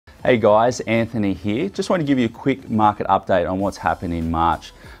Hey guys, Anthony here. Just want to give you a quick market update on what's happened in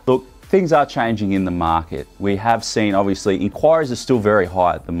March. Look, things are changing in the market. We have seen, obviously, inquiries are still very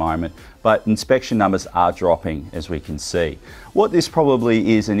high at the moment, but inspection numbers are dropping, as we can see. What this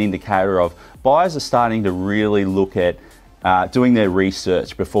probably is an indicator of, buyers are starting to really look at doing their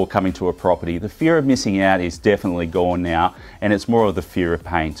research before coming to a property. The fear of missing out is definitely gone now, and it's more of the fear of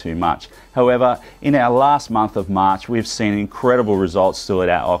paying too much. However, in our last month of March, we've seen incredible results still at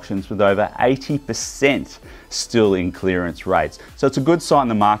our auctions, with over 80% still in clearance rates. So it's a good sign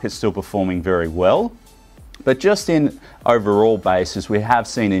the market's still performing very well. But just in overall basis, we have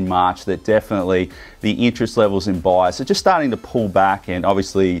seen in March that definitely the interest levels in buyers are just starting to pull back, and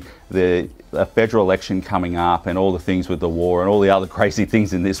obviously the federal election coming up and all the things with the war and all the other crazy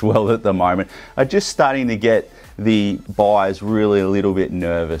things in this world at the moment are just starting to get the buyers really a little bit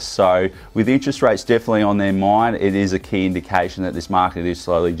nervous. So with interest rates definitely on their mind, it is a key indication that this market is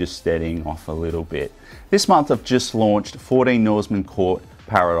slowly just steadying off a little bit. This month I've just launched 14 Norseman Court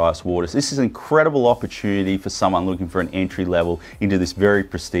Paradise Waters. This is an incredible opportunity for someone looking for an entry level into this very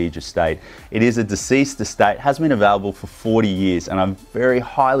prestigious estate. It is a deceased estate, has been available for 40 years, and I very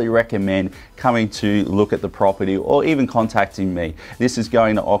highly recommend coming to look at the property or even contacting me. This is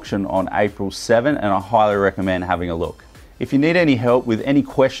going to auction on April 7, and I highly recommend having a look. If you need any help with any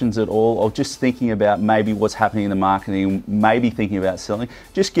questions at all, or just thinking about maybe what's happening in the marketing, maybe thinking about selling,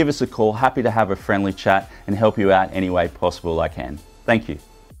 just give us a call. Happy to have a friendly chat and help you out any way possible I can. Thank you.